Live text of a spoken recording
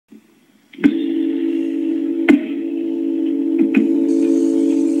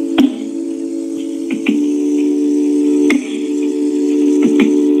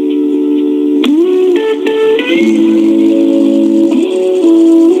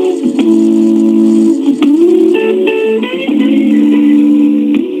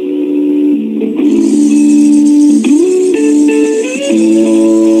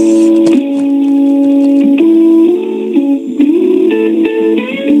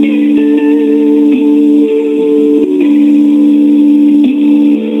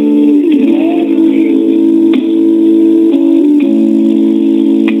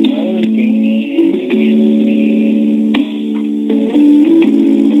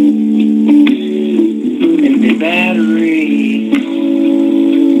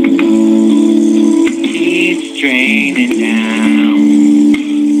raining down,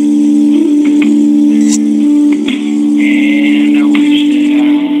 and I wish that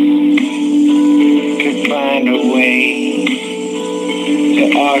I could find a way to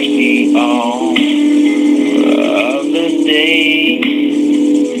RC all of the day.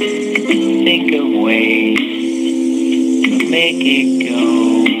 Think of ways to make it go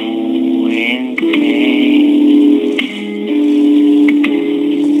insane.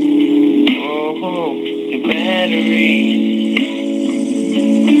 Oh, the battery.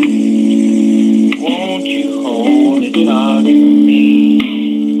 Won't you hold a charge for me?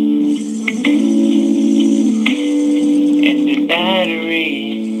 And the battery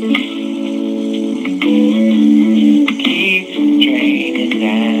keeps draining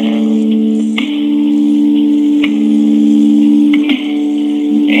down.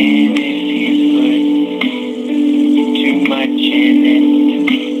 And if you put too much in it,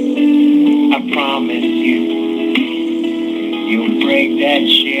 I promise you'll break that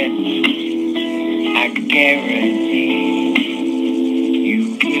shit. I guarantee you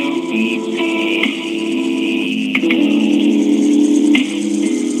will be paid.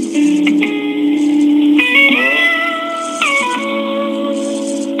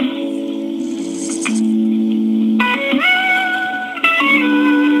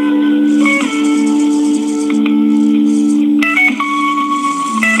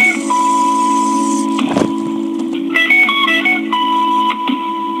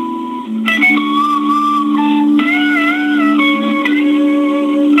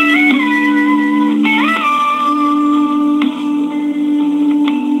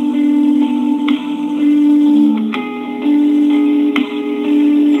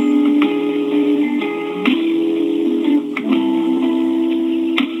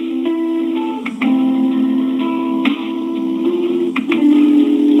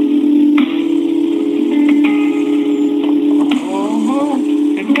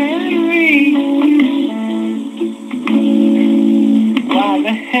 Why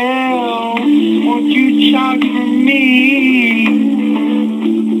the hell won't you charge for me?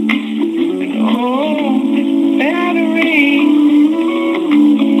 And oh, this battery,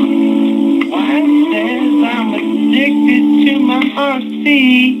 why it says I'm addicted to my RC.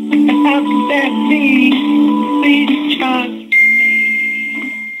 How could that be? Please charge for me.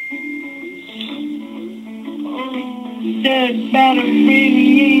 Oh, that battery.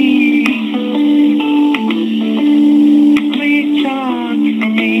 For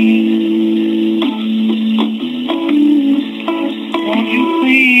me, won't you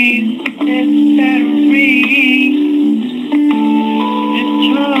please this battery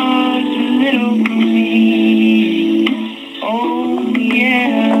discharge a little for me? Oh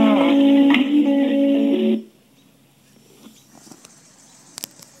yeah.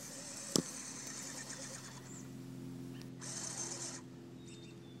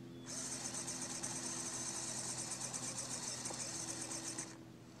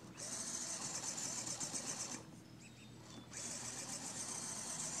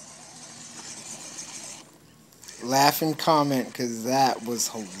 Laugh and comment, because that was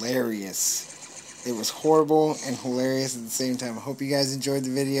hilarious. It was horrible and hilarious at the same time. I hope you guys enjoyed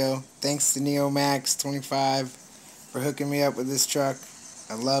the video. Thanks to NeoMax25 for hooking me up with this truck.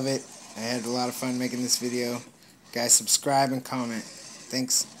 I love it. I had a lot of fun making this video. Guys, subscribe and comment.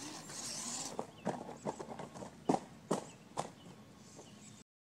 Thanks.